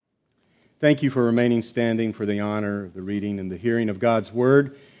Thank you for remaining standing for the honor of the reading and the hearing of God's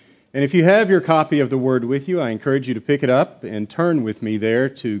Word. And if you have your copy of the Word with you, I encourage you to pick it up and turn with me there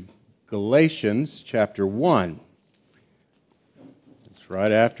to Galatians chapter 1. It's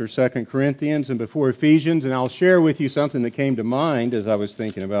right after 2 Corinthians and before Ephesians, and I'll share with you something that came to mind as I was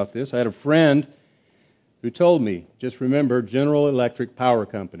thinking about this. I had a friend who told me, just remember General Electric Power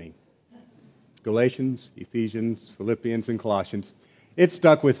Company. Galatians, Ephesians, Philippians, and Colossians. It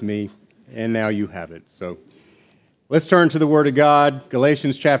stuck with me, and now you have it. So let's turn to the Word of God.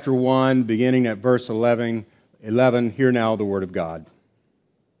 Galatians chapter 1, beginning at verse 11. Hear now the Word of God.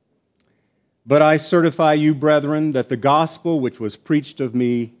 But I certify you, brethren, that the gospel which was preached of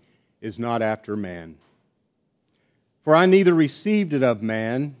me is not after man. For I neither received it of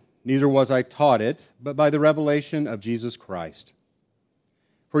man, neither was I taught it, but by the revelation of Jesus Christ.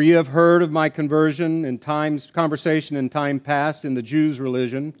 For ye have heard of my conversion and conversation in time past in the Jews'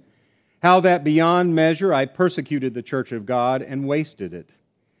 religion, how that beyond measure I persecuted the church of God and wasted it,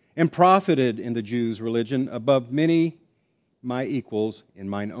 and profited in the Jews' religion above many my equals in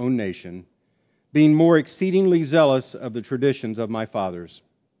mine own nation, being more exceedingly zealous of the traditions of my fathers.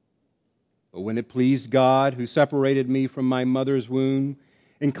 But when it pleased God, who separated me from my mother's womb,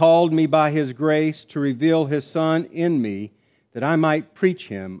 and called me by His grace to reveal His Son in me, that I might preach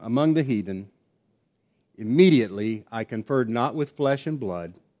Him among the heathen, immediately I conferred not with flesh and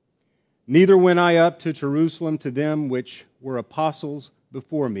blood, neither went I up to Jerusalem to them which were apostles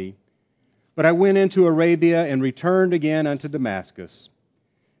before me, but I went into Arabia and returned again unto Damascus.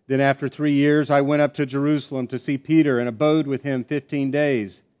 Then after 3 years I went up to Jerusalem to see Peter and abode with him 15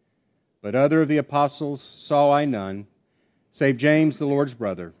 days. But other of the apostles saw I none, save James the Lord's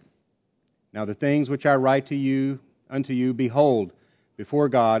brother. Now the things which I write unto you, behold, before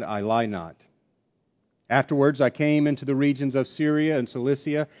God I lie not. Afterwards I came into the regions of Syria and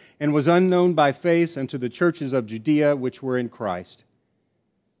Cilicia, and was unknown by face unto the churches of Judea which were in Christ.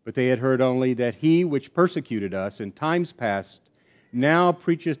 But they had heard only that he which persecuted us in times past now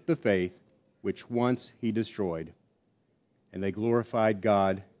preacheth the faith which once he destroyed. And they glorified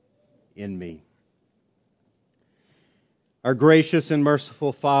God in me. Our gracious and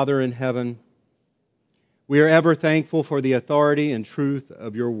merciful Father in heaven, we are ever thankful for the authority and truth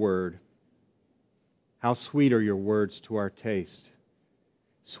of your word. How sweet are your words to our taste,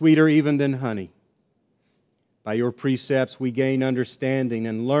 sweeter even than honey. By your precepts we gain understanding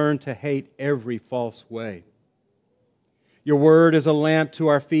and learn to hate every false way. Your word is a lamp to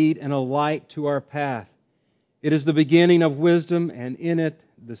our feet and a light to our path. It is the beginning of wisdom, and in it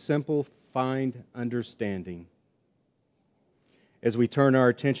the simple find understanding. As we turn our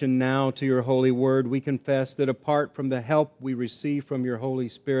attention now to your holy word, we confess that apart from the help we receive from your Holy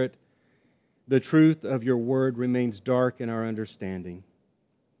Spirit, the truth of your word remains dark in our understanding.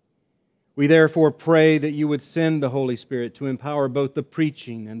 We therefore pray that you would send the Holy Spirit to empower both the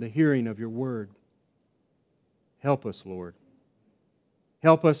preaching and the hearing of your word. Help us, Lord.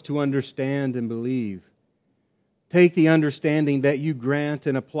 Help us to understand and believe. Take the understanding that you grant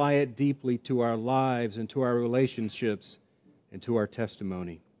and apply it deeply to our lives and to our relationships and to our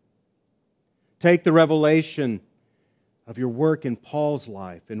testimony. Take the revelation of your work in Paul's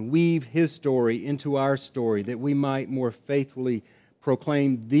life and weave his story into our story, that we might more faithfully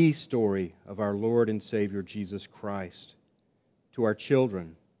proclaim the story of our Lord and Savior Jesus Christ to our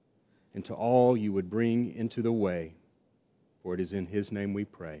children and to all you would bring into the way. For it is in His name we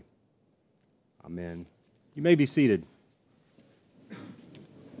pray. Amen. You may be seated.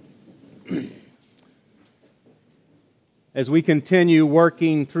 As we continue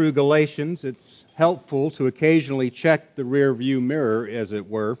working through Galatians, it's helpful to occasionally check the rear view mirror, as it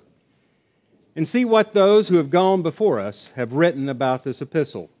were, and see what those who have gone before us have written about this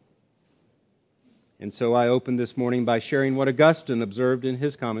epistle. And so I open this morning by sharing what Augustine observed in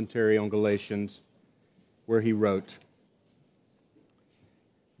his commentary on Galatians, where he wrote,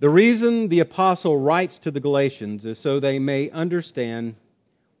 "The reason the apostle writes to the Galatians is so they may understand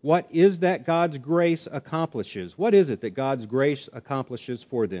what is that God's grace accomplishes. What is it that God's grace accomplishes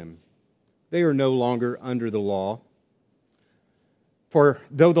for them? They are no longer under the law. For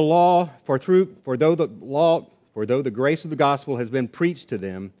though the grace of the gospel has been preached to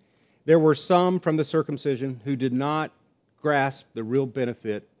them, there were some from the circumcision who did not grasp the real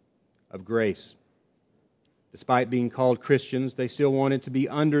benefit of grace. Despite being called Christians, they still wanted to be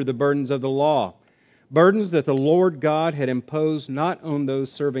under the burdens of the law, burdens that the Lord God had imposed not on those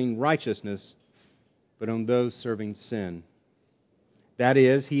serving righteousness, but on those serving sin. That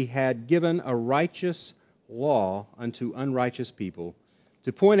is, He had given a righteous law unto unrighteous people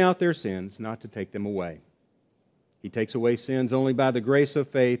to point out their sins, not to take them away. He takes away sins only by the grace of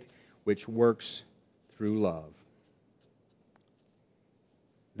faith, which works through love.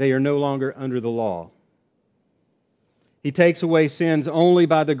 They are no longer under the law. He takes away sins only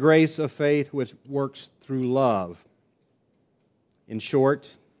by the grace of faith which works through love. In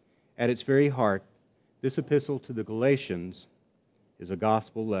short, at its very heart, this epistle to the Galatians is a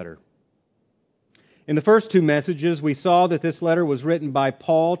gospel letter. In the first two messages, we saw that this letter was written by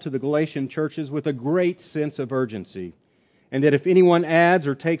Paul to the Galatian churches with a great sense of urgency, and that if anyone adds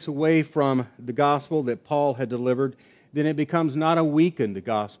or takes away from the gospel that Paul had delivered, then it becomes not a weakened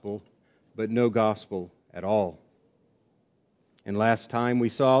gospel, but no gospel at all. And last time we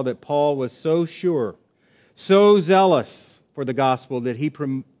saw that Paul was so sure, so zealous for the gospel that he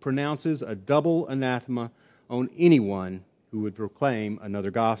pronounces a double anathema on anyone who would proclaim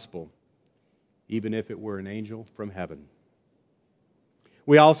another gospel, even if it were an angel from heaven.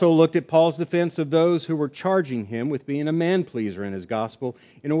 We also looked at Paul's defense of those who were charging him with being a man-pleaser in his gospel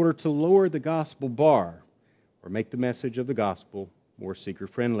in order to lower the gospel bar or make the message of the gospel more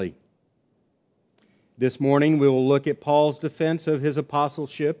seeker-friendly. This morning we will look at Paul's defense of his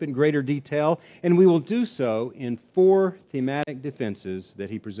apostleship in greater detail, and we will do so in 4 thematic defenses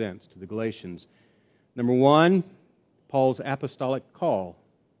that he presents to the Galatians. Number 1, Paul's apostolic call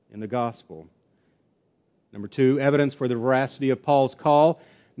in the gospel. Number 2, evidence for the veracity of Paul's call.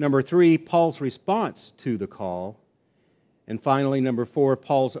 Number 3, Paul's response to the call. And finally, number 4,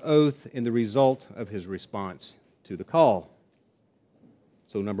 Paul's oath and the result of his response to the call.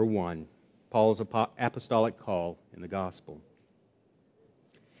 So number 1, Paul's apostolic call in the gospel.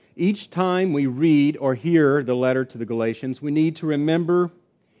 Each time we read or hear the letter to the Galatians, we need to remember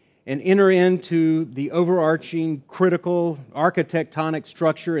and enter into the overarching critical architectonic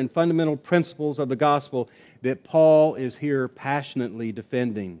structure and fundamental principles of the gospel that Paul is here passionately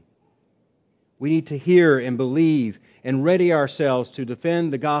defending. We need to hear and believe and ready ourselves to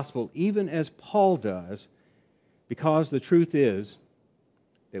defend the gospel even as Paul does, because the truth is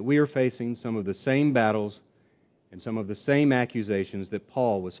that we are facing some of the same battles and some of the same accusations that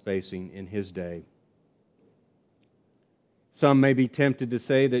Paul was facing in his day. Some may be tempted to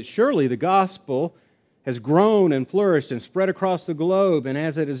say that surely the gospel has grown and flourished and spread across the globe, and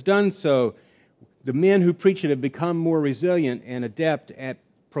as it has done so, the men who preach it have become more resilient and adept at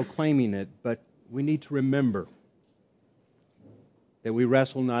proclaiming it. But we need to remember that we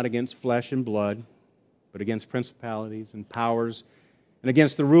wrestle not against flesh and blood, but against principalities and powers, and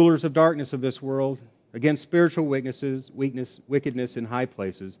against the rulers of darkness of this world, against spiritual wickedness in high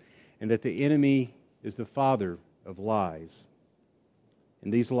places, and that the enemy is the father of lies.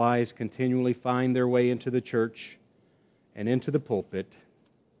 And these lies continually find their way into the church and into the pulpit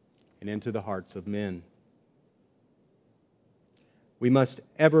and into the hearts of men. We must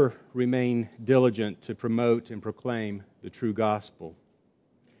ever remain diligent to promote and proclaim the true gospel.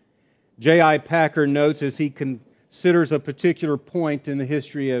 J.I. Packer notes, as he considers a particular point in the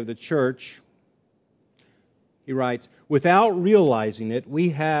history of the church, he writes, "Without realizing it, we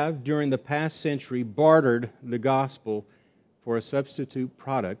have, during the past century, bartered the gospel for a substitute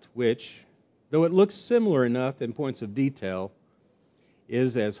product which, though it looks similar enough in points of detail,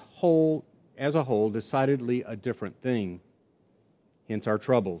 is as a whole decidedly a different thing. Hence our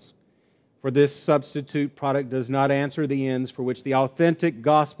troubles. For this substitute product does not answer the ends for which the authentic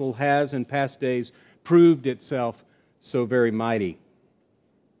gospel has in past days proved itself so very mighty."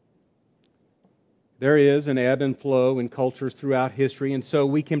 There is an ebb and flow in cultures throughout history, and so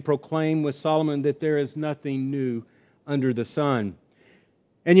we can proclaim with Solomon that there is nothing new under the sun.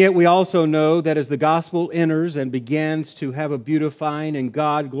 And yet we also know that as the gospel enters and begins to have a beautifying and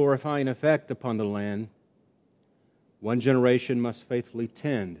God-glorifying effect upon the land, one generation must faithfully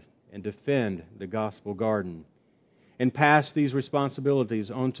tend and defend the gospel garden and pass these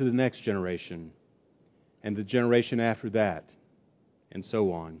responsibilities on to the next generation and the generation after that, and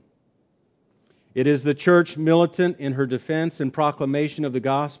so on. It is the church militant in her defense and proclamation of the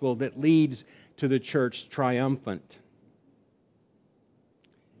gospel that leads to the church triumphant.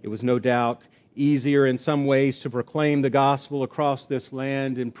 It was no doubt easier in some ways to proclaim the gospel across this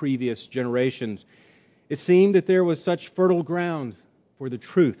land in previous generations. It seemed that there was such fertile ground for the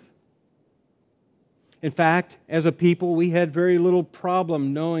truth. In fact, as a people, we had very little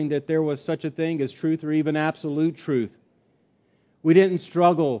problem knowing that there was such a thing as truth or even absolute truth. We didn't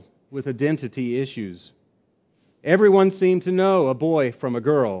struggle with identity issues. Everyone seemed to know a boy from a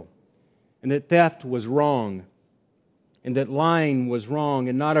girl, and that theft was wrong, and that lying was wrong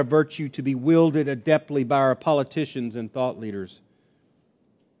and not a virtue to be wielded adeptly by our politicians and thought leaders.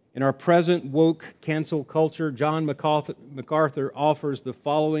 In our present woke cancel culture, John MacArthur offers the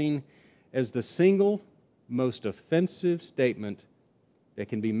following as the single most offensive statement that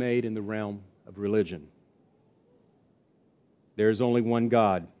can be made in the realm of religion. There is only one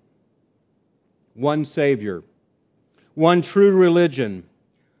God, one Savior, one true religion,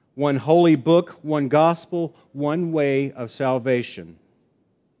 one holy book, one gospel, one way of salvation.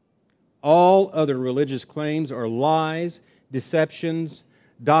 All other religious claims are lies, deceptions,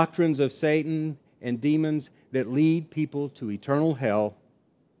 doctrines of Satan and demons that lead people to eternal hell,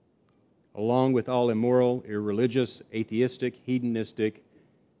 along with all immoral, irreligious, atheistic, hedonistic,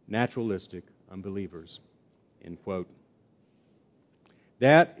 naturalistic unbelievers." End quote.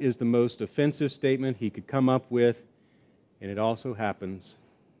 That is the most offensive statement he could come up with, and it also happens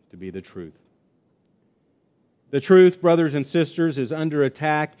to be the truth. The truth, brothers and sisters, is under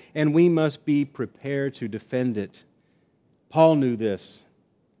attack, and we must be prepared to defend it. Paul knew this,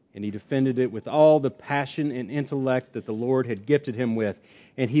 and he defended it with all the passion and intellect that the Lord had gifted him with.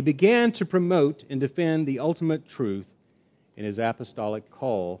 And he began to promote and defend the ultimate truth in his apostolic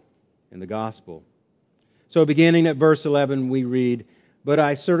call in the gospel. So beginning at verse 11, we read, "But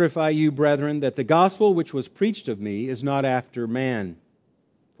I certify you, brethren, that the gospel which was preached of me is not after man.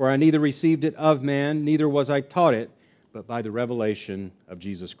 For I neither received it of man, neither was I taught it, but by the revelation of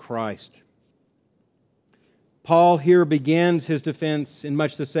Jesus Christ." Paul here begins his defense in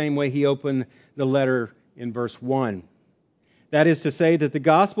much the same way he opened the letter in verse 1. That is to say that the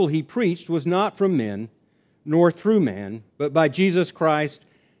gospel he preached was not from men, nor through man, but by Jesus Christ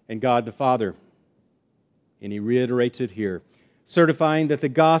and God the Father. And he reiterates it here, certifying that the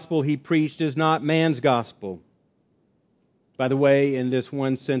gospel he preached is not man's gospel. By the way, in this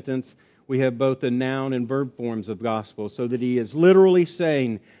one sentence, we have both the noun and verb forms of gospel, so that he is literally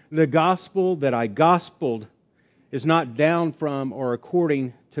saying, the gospel that I gospeled is not down from or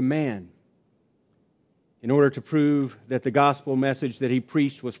according to man. In order to prove that the gospel message that he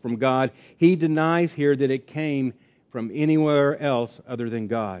preached was from God, he denies here that it came from anywhere else other than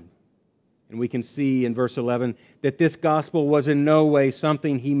God. And we can see in verse 11 that this gospel was in no way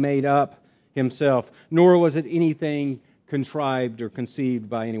something he made up himself, nor was it anything contrived or conceived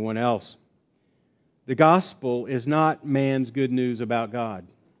by anyone else. The gospel is not man's good news about God.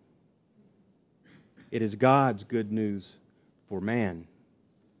 It is God's good news for man.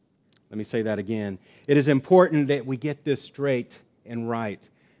 Let me say that again. It is important that we get this straight and right.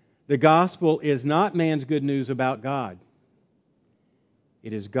 The gospel is not man's good news about God.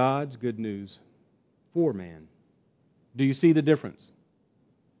 It is God's good news for man. Do you see the difference?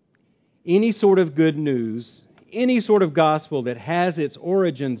 Any sort of good news, any sort of gospel that has its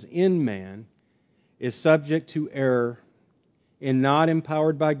origins in man is subject to error and not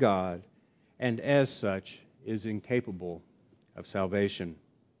empowered by God, and as such is incapable of salvation.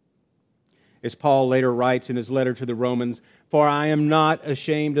 As Paul later writes in his letter to the Romans, "For I am not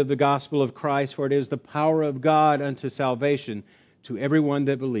ashamed of the gospel of Christ, for it is the power of God unto salvation to everyone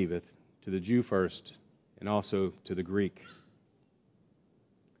that believeth, to the Jew first, and also to the Greek."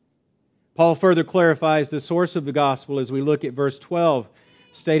 Paul further clarifies the source of the gospel as we look at verse 12,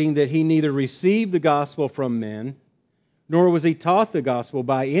 stating that he neither received the gospel from men, nor was he taught the gospel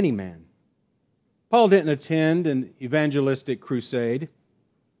by any man. Paul didn't attend an evangelistic crusade,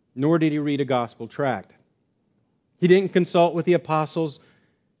 nor did he read a gospel tract. He didn't consult with the apostles,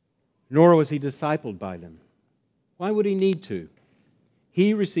 nor was he discipled by them. Why would he need to?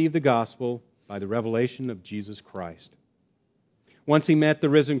 He received the gospel by the revelation of Jesus Christ. Once he met the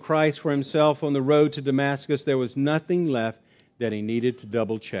risen Christ for himself on the road to Damascus, there was nothing left that he needed to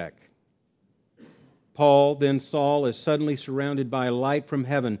double check. Paul then Saul is suddenly surrounded by a light from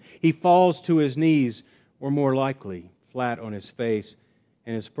heaven. He falls to his knees, or more likely, flat on his face,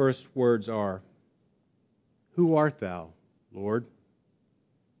 and his first words are, "Who art thou, Lord?"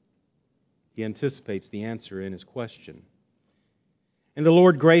 He anticipates the answer in his question. And the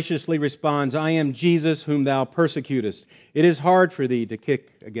Lord graciously responds, "I am Jesus whom thou persecutest. It is hard for thee to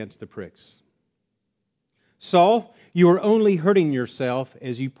kick against the pricks." Saul, you are only hurting yourself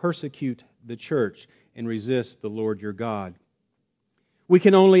as you persecute the church and resist the Lord your God. We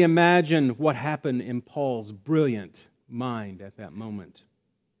can only imagine what happened in Paul's brilliant mind at that moment.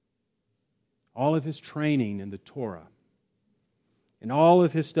 All of his training in the Torah and all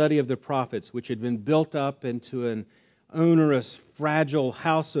of his study of the prophets, which had been built up into an onerous, fragile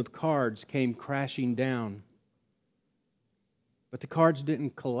house of cards, came crashing down. But the cards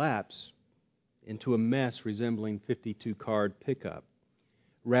didn't collapse into a mess resembling 52-card pickup.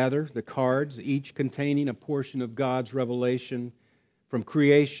 Rather, the cards, each containing a portion of God's revelation from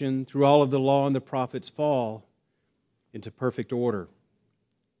creation through all of the law and the prophets, fall into perfect order.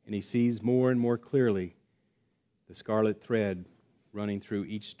 And he sees more and more clearly the scarlet thread running through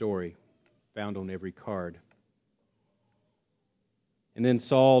each story found on every card. And then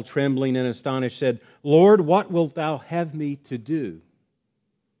Saul, trembling and astonished, said, Lord, what wilt thou have me to do?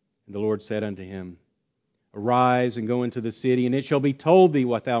 And the Lord said unto him, Arise and go into the city, and it shall be told thee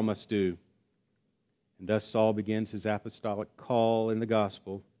what thou must do. And thus Saul begins his apostolic call in the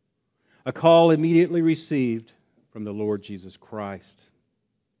gospel, a call immediately received from the Lord Jesus Christ.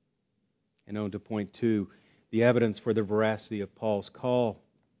 And on to point 2, the evidence for the veracity of Paul's call.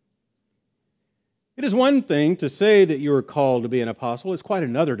 It is one thing to say that you are called to be an apostle. It's quite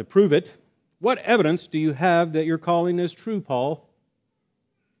another to prove it. What evidence do you have that your calling is true, Paul?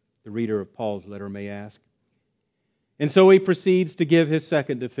 The reader of Paul's letter may ask. And so he proceeds to give his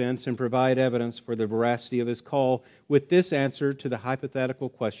second defense and provide evidence for the veracity of his call with this answer to the hypothetical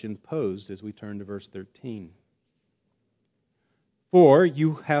question posed as we turn to verse 13. For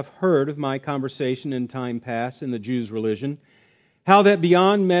you have heard of my conversation in time past in the Jews' religion, how that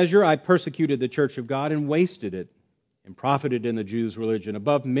beyond measure I persecuted the church of God and wasted it, and profited in the Jews' religion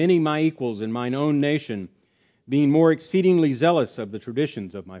above many my equals in mine own nation, being more exceedingly zealous of the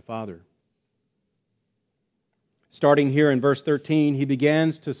traditions of my father. Starting here in verse 13, he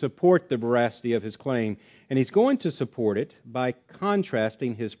begins to support the veracity of his claim, and he's going to support it by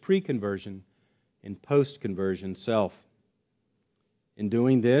contrasting his pre-conversion and post-conversion self. In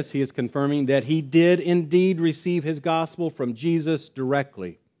doing this, he is confirming that he did indeed receive his gospel from Jesus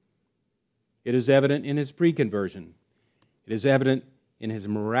directly. It is evident in his pre-conversion. It is evident in his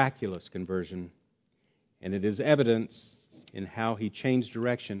miraculous conversion. And it is evidence in how he changed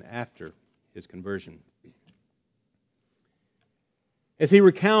direction after his conversion. As he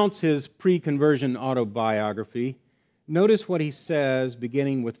recounts his pre-conversion autobiography, notice what he says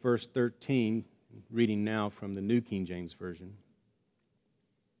beginning with verse 13, reading now from the New King James Version.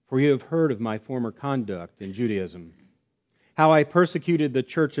 For you have heard of my former conduct in Judaism, how I persecuted the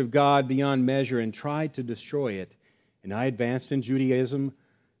church of God beyond measure and tried to destroy it, and I advanced in Judaism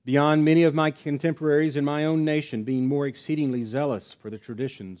beyond many of my contemporaries in my own nation, being more exceedingly zealous for the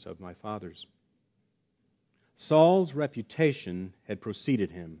traditions of my fathers. Saul's reputation had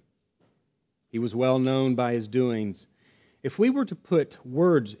preceded him. He was well known by his doings. If we were to put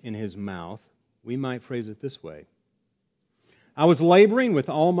words in his mouth, we might phrase it this way. I was laboring with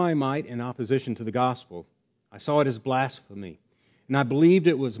all my might in opposition to the gospel. I saw it as blasphemy, and I believed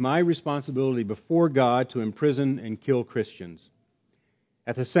it was my responsibility before God to imprison and kill Christians.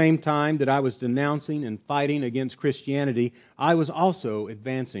 At the same time that I was denouncing and fighting against Christianity, I was also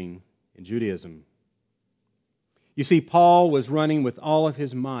advancing in Judaism. You see, Paul was running with all of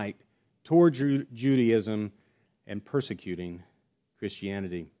his might toward Judaism and persecuting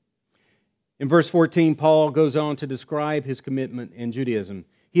Christianity. In verse 14, Paul goes on to describe his commitment in Judaism.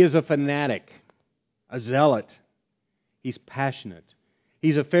 He is a fanatic, a zealot. He's passionate.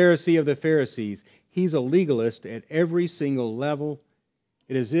 He's a Pharisee of the Pharisees. He's a legalist at every single level.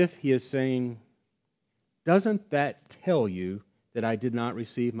 It is as if he is saying, doesn't that tell you that I did not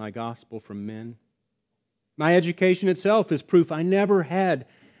receive my gospel from men? My education itself is proof I never had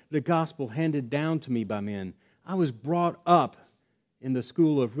the gospel handed down to me by men. I was brought up in the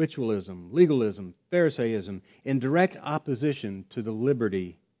school of ritualism, legalism, Pharisaism, in direct opposition to the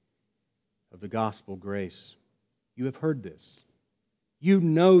liberty of the gospel grace. You have heard this. You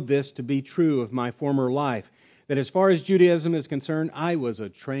know this to be true of my former life, that as far as Judaism is concerned, I was a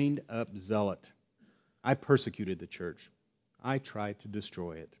trained-up zealot. I persecuted the church. I tried to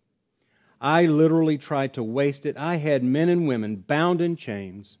destroy it. I literally tried to waste it. I had men and women bound in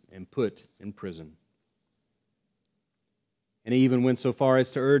chains and put in prison. And he even went so far as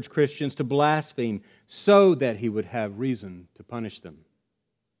to urge Christians to blaspheme so that he would have reason to punish them.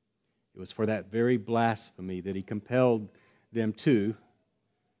 It was for that very blasphemy that he compelled them to,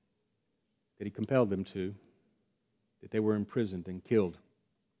 that they were imprisoned and killed.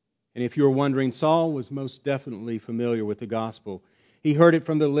 And if you were wondering, Saul was most definitely familiar with the gospel. He heard it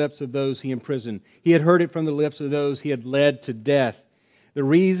from the lips of those he imprisoned. He had heard it from the lips of those he had led to death. The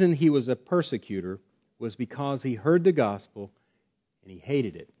reason he was a persecutor was because he heard the gospel and he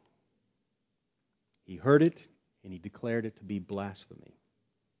hated it. He heard it and he declared it to be blasphemy.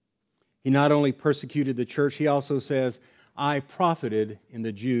 He not only persecuted the church, he also says, I profited in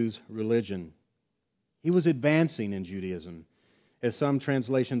the Jews' religion. He was advancing in Judaism. As some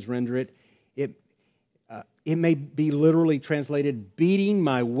translations render it, it may be literally translated, beating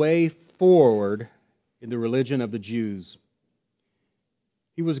my way forward in the religion of the Jews.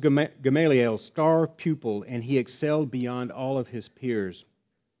 He was Gamaliel's star pupil, and he excelled beyond all of his peers.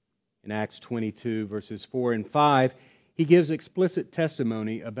 In Acts 22, verses 4 and 5, he gives explicit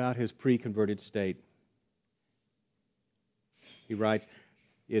testimony about his pre-converted state. He writes,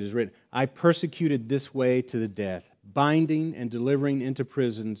 it is written, I persecuted this way to the death, binding and delivering into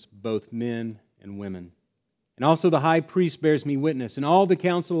prisons both men and women. And also the high priest bears me witness, and all the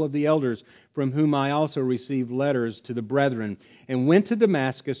council of the elders, from whom I also received letters to the brethren, and went to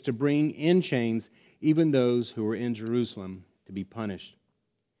Damascus to bring in chains even those who were in Jerusalem to be punished.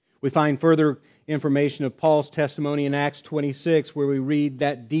 We find further information of Paul's testimony in Acts 26, where we read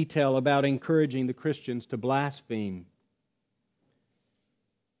that detail about encouraging the Christians to blaspheme.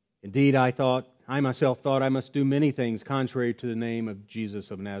 Indeed, I myself thought I must do many things contrary to the name of Jesus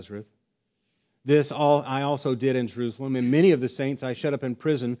of Nazareth. This I also did in Jerusalem, and many of the saints I shut up in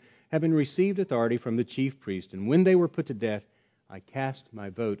prison, having received authority from the chief priest. And when they were put to death, I cast my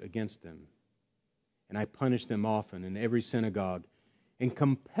vote against them. And I punished them often in every synagogue, and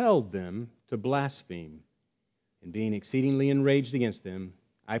compelled them to blaspheme. And being exceedingly enraged against them,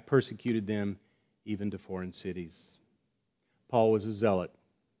 I persecuted them even to foreign cities. Paul was a zealot,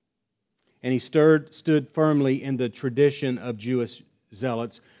 and he stood firmly in the tradition of Jewish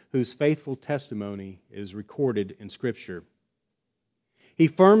zealots whose faithful testimony is recorded in Scripture. He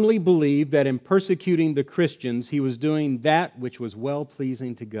firmly believed that in persecuting the Christians, he was doing that which was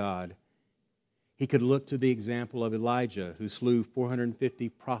well-pleasing to God. He could look to the example of Elijah, who slew 450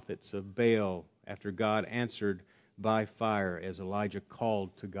 prophets of Baal after God answered by fire as Elijah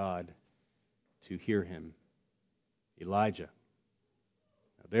called to God to hear him. Elijah.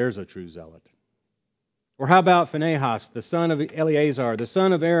 Now there's a true zealot. Or how about Phinehas, the son of Eleazar, the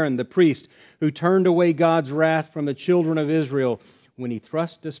son of Aaron, the priest, who turned away God's wrath from the children of Israel when he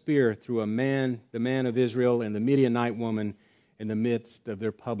thrust a spear through the man of Israel and the Midianite woman in the midst of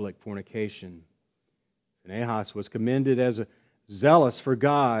their public fornication. Phinehas was commended as zealous for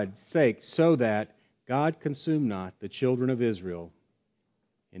God's sake, so that God consumed not the children of Israel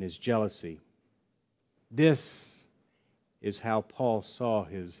in his jealousy. This is how Paul saw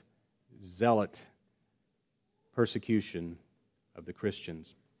his zealot persecution of the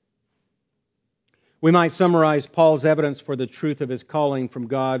Christians. We might summarize Paul's evidence for the truth of his calling from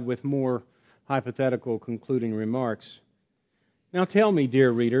God with more hypothetical concluding remarks. Now tell me,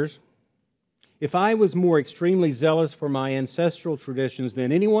 dear readers, if I was more extremely zealous for my ancestral traditions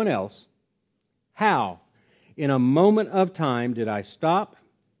than anyone else, how, in a moment of time, did I stop,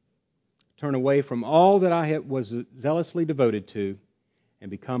 turn away from all that I was zealously devoted to,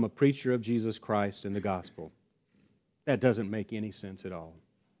 and become a preacher of Jesus Christ and the gospel? That doesn't make any sense at all.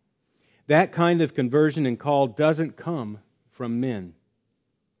 That kind of conversion and call doesn't come from men.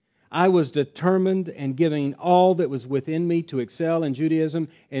 I was determined and giving all that was within me to excel in Judaism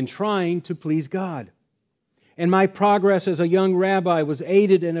and trying to please God. And my progress as a young rabbi was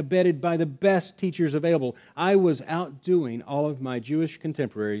aided and abetted by the best teachers available. I was outdoing all of my Jewish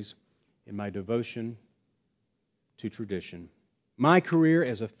contemporaries in my devotion to tradition. My career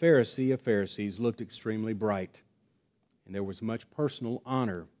as a Pharisee of Pharisees looked extremely bright, and there was much personal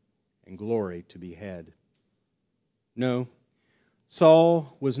honor and glory to be had. No,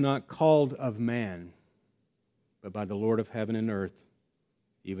 Saul was not called of man, but by the Lord of heaven and earth,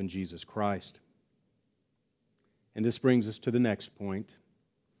 even Jesus Christ. And this brings us to the next point,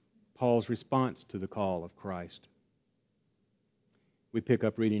 Paul's response to the call of Christ. We pick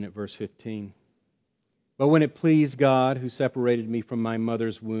up reading at verse 15. But when it pleased God, who separated me from my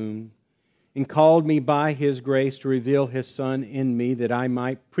mother's womb, and called me by His grace to reveal His Son in me, that I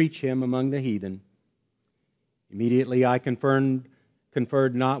might preach Him among the heathen, immediately I conferred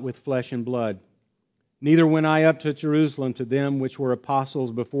not with flesh and blood, neither went I up to Jerusalem to them which were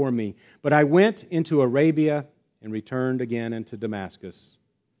apostles before me, but I went into Arabia and returned again into Damascus.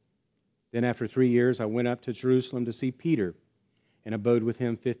 Then after 3 years I went up to Jerusalem to see Peter, and abode with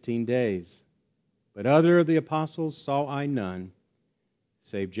him 15 days. But other of the apostles saw I none,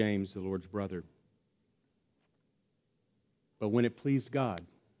 save James, the Lord's brother. But when it pleased God,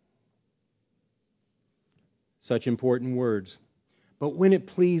 such important words, but when it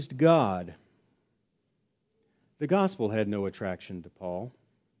pleased God, the gospel had no attraction to Paul.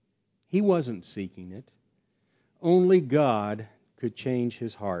 He wasn't seeking it. Only God could change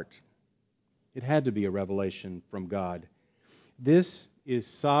his heart. It had to be a revelation from God. This is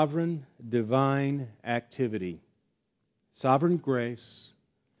sovereign, divine activity, sovereign grace,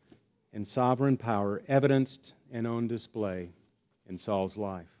 and sovereign power evidenced and on display in Saul's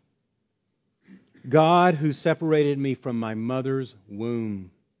life. God who separated me from my mother's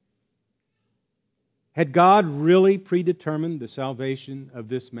womb. Had God really predetermined the salvation of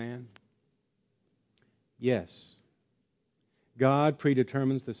this man? Yes. God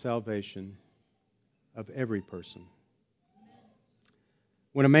predetermines the salvation of every person.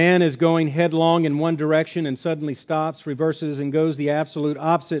 When a man is going headlong in one direction and suddenly stops, reverses, and goes the absolute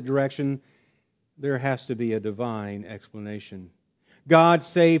opposite direction, there has to be a divine explanation. God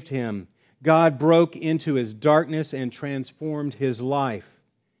saved him. God broke into his darkness and transformed his life.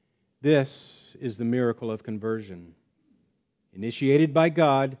 This is the miracle of conversion, initiated by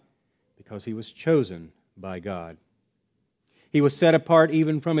God because he was chosen by God. He was set apart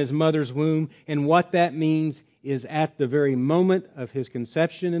even from his mother's womb, and what that means is at the very moment of his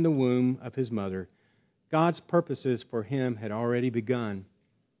conception in the womb of his mother, God's purposes for him had already begun.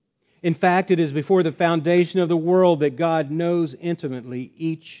 In fact, it is before the foundation of the world that God knows intimately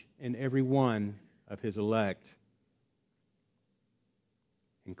each and every one of his elect,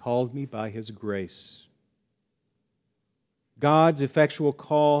 and called me by his grace. God's effectual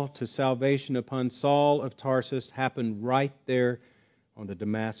call to salvation upon Saul of Tarsus happened right there on the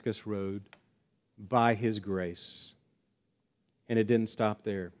Damascus road by his grace. And it didn't stop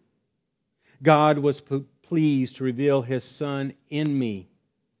there. God was pleased to reveal his Son in me.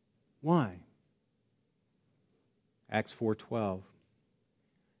 Why? Acts 4:12.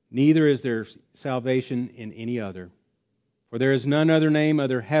 Neither is there salvation in any other, for there is none other name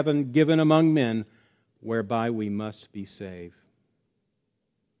under heaven given among men whereby we must be saved.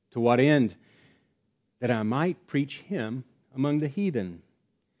 To what end? That I might preach him among the heathen.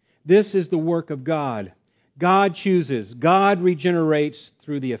 This is the work of God. God chooses, God regenerates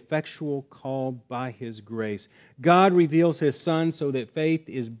through the effectual call by his grace. God reveals his Son so that faith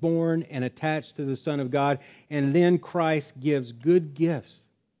is born and attached to the Son of God, and then Christ gives good gifts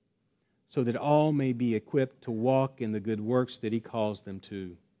so that all may be equipped to walk in the good works that he calls them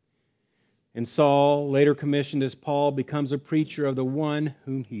to. And Saul, later commissioned as Paul, becomes a preacher of the one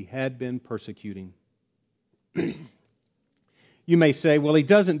whom he had been persecuting. You may say, well, he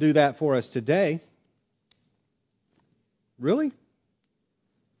doesn't do that for us today. Really?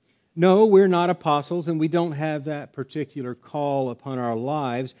 No, we're not apostles, and we don't have that particular call upon our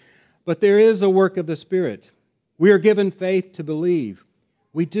lives, but there is a work of the Spirit. We are given faith to believe.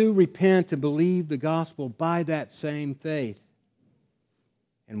 We do repent and believe the gospel by that same faith.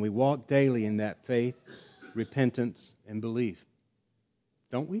 And we walk daily in that faith, repentance, and belief.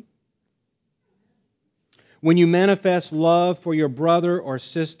 Don't we? When you manifest love for your brother or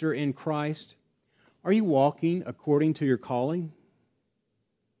sister in Christ, are you walking according to your calling?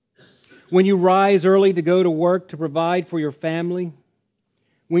 When you rise early to go to work to provide for your family,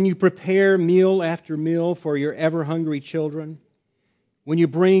 when you prepare meal after meal for your ever-hungry children, when you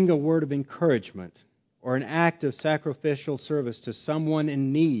bring a word of encouragement or an act of sacrificial service to someone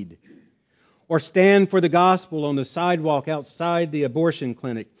in need, or stand for the gospel on the sidewalk outside the abortion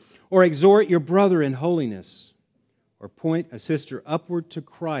clinic, or exhort your brother in holiness, or point a sister upward to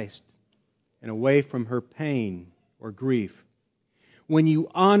Christ and away from her pain or grief. When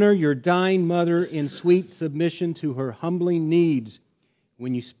you honor your dying mother in sweet submission to her humbling needs,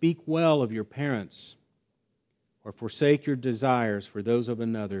 when you speak well of your parents, or forsake your desires for those of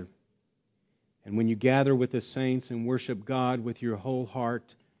another, and when you gather with the saints and worship God with your whole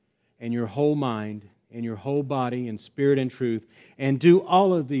heart and your whole mind and your whole body in spirit and truth, and do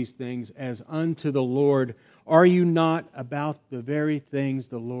all of these things as unto the Lord, are you not about the very things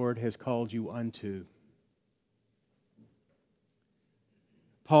the Lord has called you unto?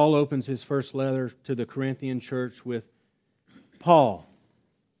 Paul opens his first letter to the Corinthian church with, Paul,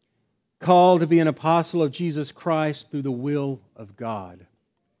 called to be an apostle of Jesus Christ through the will of God.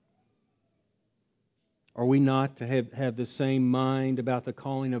 Are we not to have the same mind about the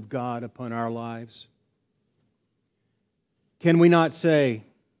calling of God upon our lives? Can we not say,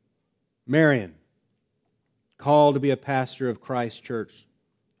 Marion, called to be a pastor of Christ Church,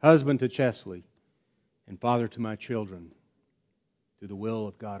 husband to Chesley, and father to my children, through the will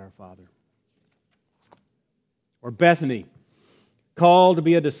of God our Father? Or Bethany, called to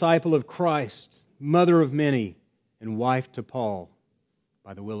be a disciple of Christ, mother of many, and wife to Paul,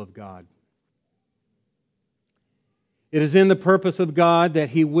 by the will of God. It is in the purpose of God that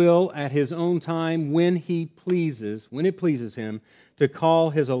He will, at His own time, when it pleases Him, to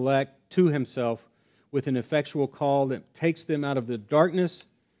call His elect to Himself with an effectual call that takes them out of the darkness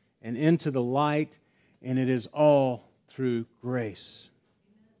and into the light, and it is all through grace.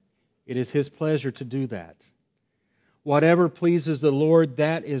 It is His pleasure to do that. Whatever pleases the Lord,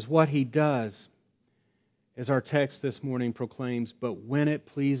 that is what He does. As our text this morning proclaims, but when it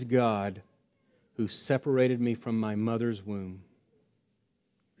pleased God, who separated me from my mother's womb.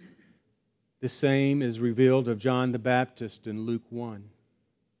 The same is revealed of John the Baptist in Luke 1.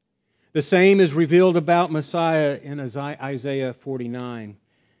 The same is revealed about Messiah in Isaiah 49.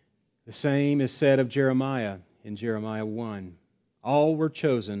 The same is said of Jeremiah in Jeremiah 1. All were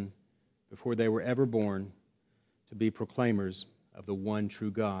chosen before they were ever born to be proclaimers of the one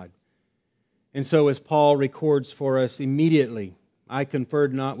true God. And so, as Paul records for us, immediately I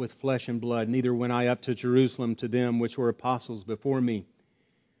conferred not with flesh and blood, neither went I up to Jerusalem to them which were apostles before me.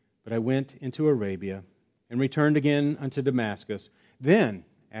 But I went into Arabia, and returned again unto Damascus. Then,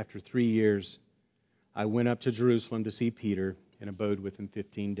 after 3 years, I went up to Jerusalem to see Peter, and abode with him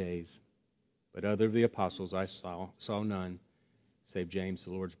 15 days. But other of the apostles I saw none, save James,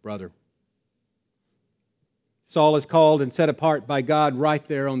 the Lord's brother. Saul is called and set apart by God right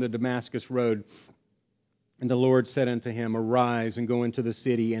there on the Damascus road. And the Lord said unto him, Arise and go into the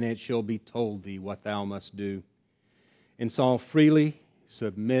city, and it shall be told thee what thou must do. And Saul freely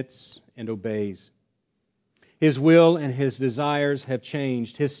submits and obeys. His will and his desires have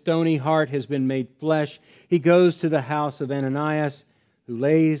changed. His stony heart has been made flesh. He goes to the house of Ananias, who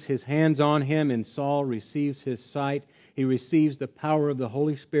lays his hands on him, and Saul receives his sight. He receives the power of the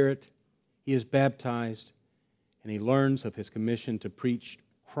Holy Spirit. He is baptized, and he learns of his commission to preach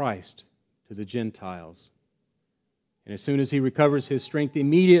Christ to the Gentiles. And as soon as he recovers his strength,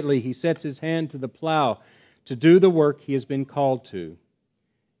 immediately he sets his hand to the plow to do the work he has been called to,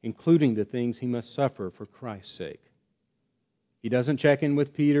 including the things he must suffer for Christ's sake. He doesn't check in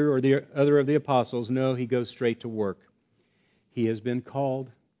with Peter or the other of the apostles. No, he goes straight to work. He has been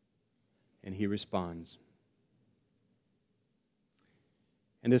called, and he responds.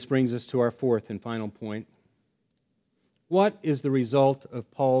 And this brings us to our fourth and final point. What is the result of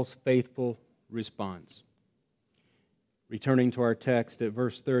Paul's faithful response? Returning to our text at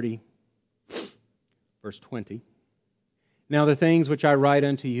verse 20. Now the things which I write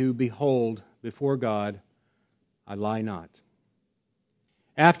unto you, behold, before God, I lie not.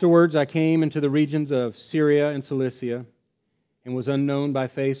 Afterwards I came into the regions of Syria and Cilicia, and was unknown by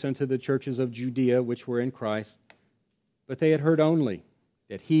face unto the churches of Judea which were in Christ. But they had heard only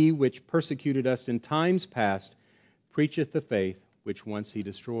that he which persecuted us in times past preacheth the faith which once he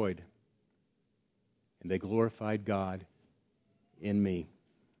destroyed. And they glorified God in me.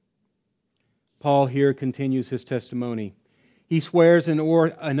 Paul here continues his testimony. He swears an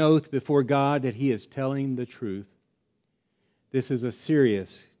oath before God that he is telling the truth. This is a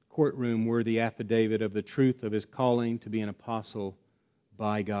serious, courtroom-worthy affidavit of the truth of his calling to be an apostle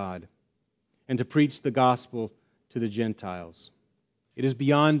by God and to preach the gospel to the Gentiles. It is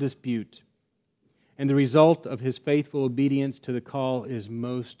beyond dispute, and the result of his faithful obedience to the call is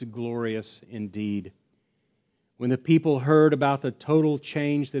most glorious indeed. When the people heard about the total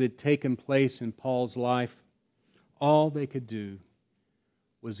change that had taken place in Paul's life, all they could do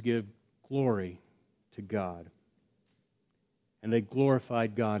was give glory to God. And they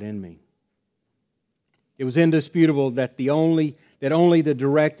glorified God in me. It was indisputable that only the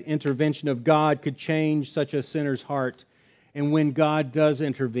direct intervention of God could change such a sinner's heart. And when God does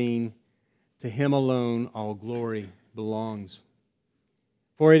intervene, to Him alone all glory belongs.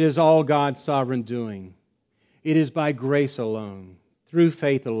 For it is all God's sovereign doing. It is by grace alone, through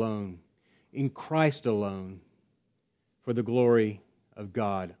faith alone, in Christ alone, for the glory of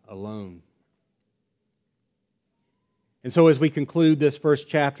God alone. And so as we conclude this first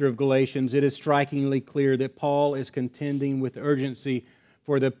chapter of Galatians, it is strikingly clear that Paul is contending with urgency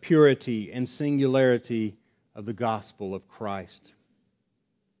for the purity and singularity of the gospel of Christ.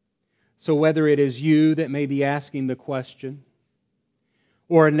 So whether it is you that may be asking the question,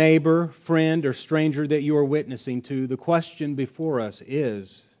 or a neighbor, friend, or stranger that you are witnessing to, the question before us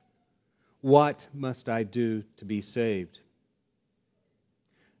is, what must I do to be saved?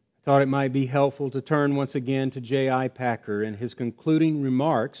 I thought it might be helpful to turn once again to J.I. Packer and his concluding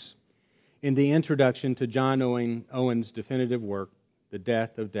remarks in the introduction to John Owen's definitive work, The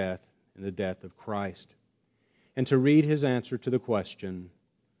Death of Death and the Death of Christ, and to read his answer to the question,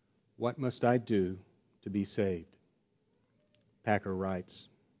 what must I do to be saved? Packer writes,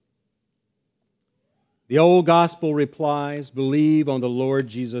 the old gospel replies, believe on the Lord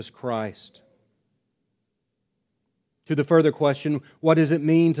Jesus Christ. To the further question, what does it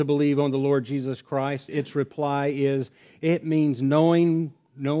mean to believe on the Lord Jesus Christ? Its reply is, it means knowing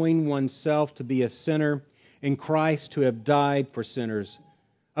oneself to be a sinner and Christ to have died for sinners,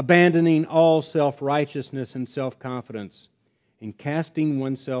 abandoning all self-righteousness and self-confidence, and casting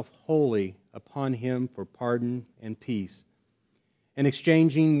oneself wholly upon Him for pardon and peace, and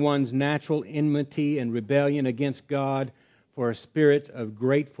exchanging one's natural enmity and rebellion against God for a spirit of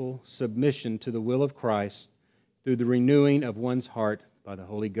grateful submission to the will of Christ through the renewing of one's heart by the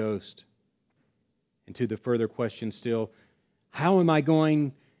Holy Ghost. And to the further question still, how am I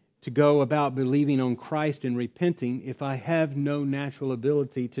going to go about believing on Christ and repenting if I have no natural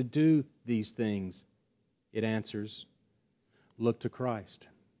ability to do these things? It answers, look to Christ.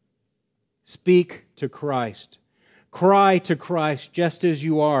 Speak to Christ. Cry to Christ just as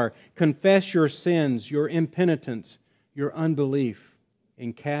you are. Confess your sins, your impenitence, your unbelief,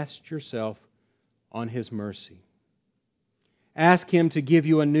 and cast yourself on His mercy. Ask Him to give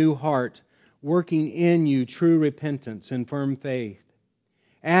you a new heart, working in you true repentance and firm faith.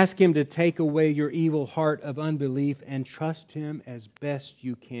 Ask Him to take away your evil heart of unbelief and trust Him as best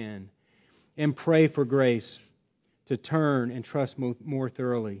you can. And pray for grace to turn and trust more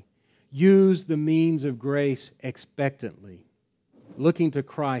thoroughly. Use the means of grace expectantly, looking to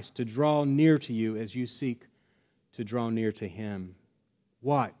Christ to draw near to you as you seek to draw near to Him.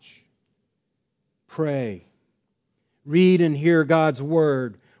 Watch, pray, read and hear God's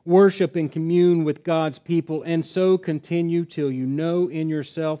Word, worship and commune with God's people, and so continue till you know in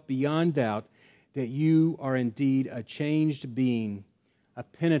yourself beyond doubt that you are indeed a changed being, a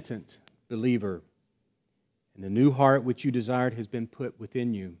penitent believer, and the new heart which you desired has been put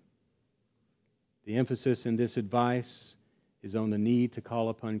within you. The emphasis in this advice is on the need to call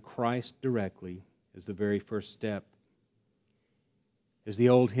upon Christ directly as the very first step. As the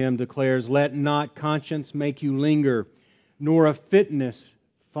old hymn declares, "Let not conscience make you linger, nor of fitness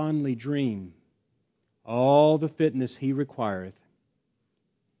fondly dream. All the fitness He requireth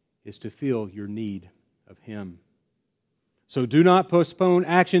is to feel your need of Him. So do not postpone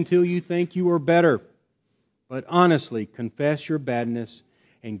action till you think you are better, but honestly confess your badness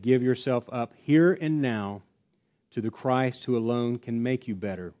and give yourself up here and now to the Christ who alone can make you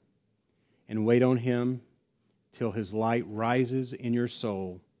better, and wait on Him till His light rises in your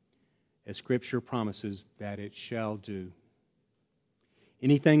soul, as Scripture promises that it shall do.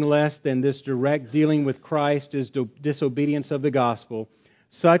 Anything less than this direct dealing with Christ is disobedience of the gospel.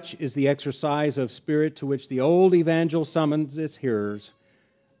 Such is the exercise of spirit to which the old evangel summons its hearers.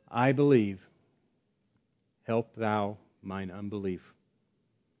 I believe, help thou mine unbelief.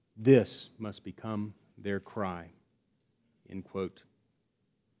 This must become their cry." End quote.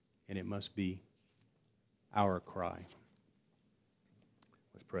 And it must be our cry.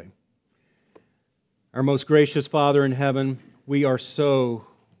 Let's pray. Our most gracious Father in heaven, we are so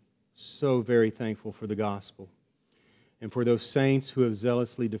very thankful for the gospel and for those saints who have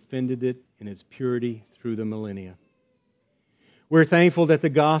zealously defended it in its purity through the millennia. We're thankful that the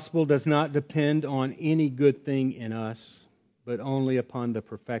gospel does not depend on any good thing in us, but only upon the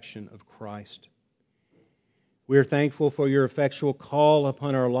perfection of Christ. We are thankful for your effectual call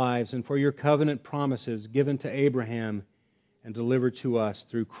upon our lives and for your covenant promises given to Abraham and delivered to us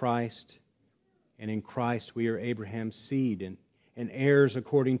through Christ. And in Christ we are Abraham's seed and heirs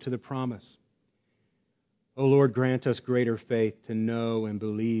according to the promise. O Lord, grant us greater faith to know and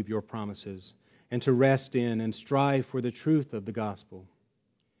believe your promises and to rest in and strive for the truth of the gospel.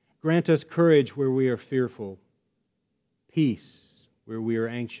 Grant us courage where we are fearful, peace where we are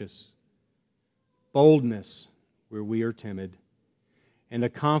anxious, boldness where we are timid, and a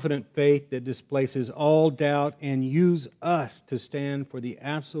confident faith that displaces all doubt, and use us to stand for the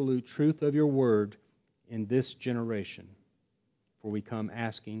absolute truth of your word in this generation. For we come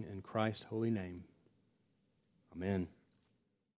asking in Christ's holy name. Amen.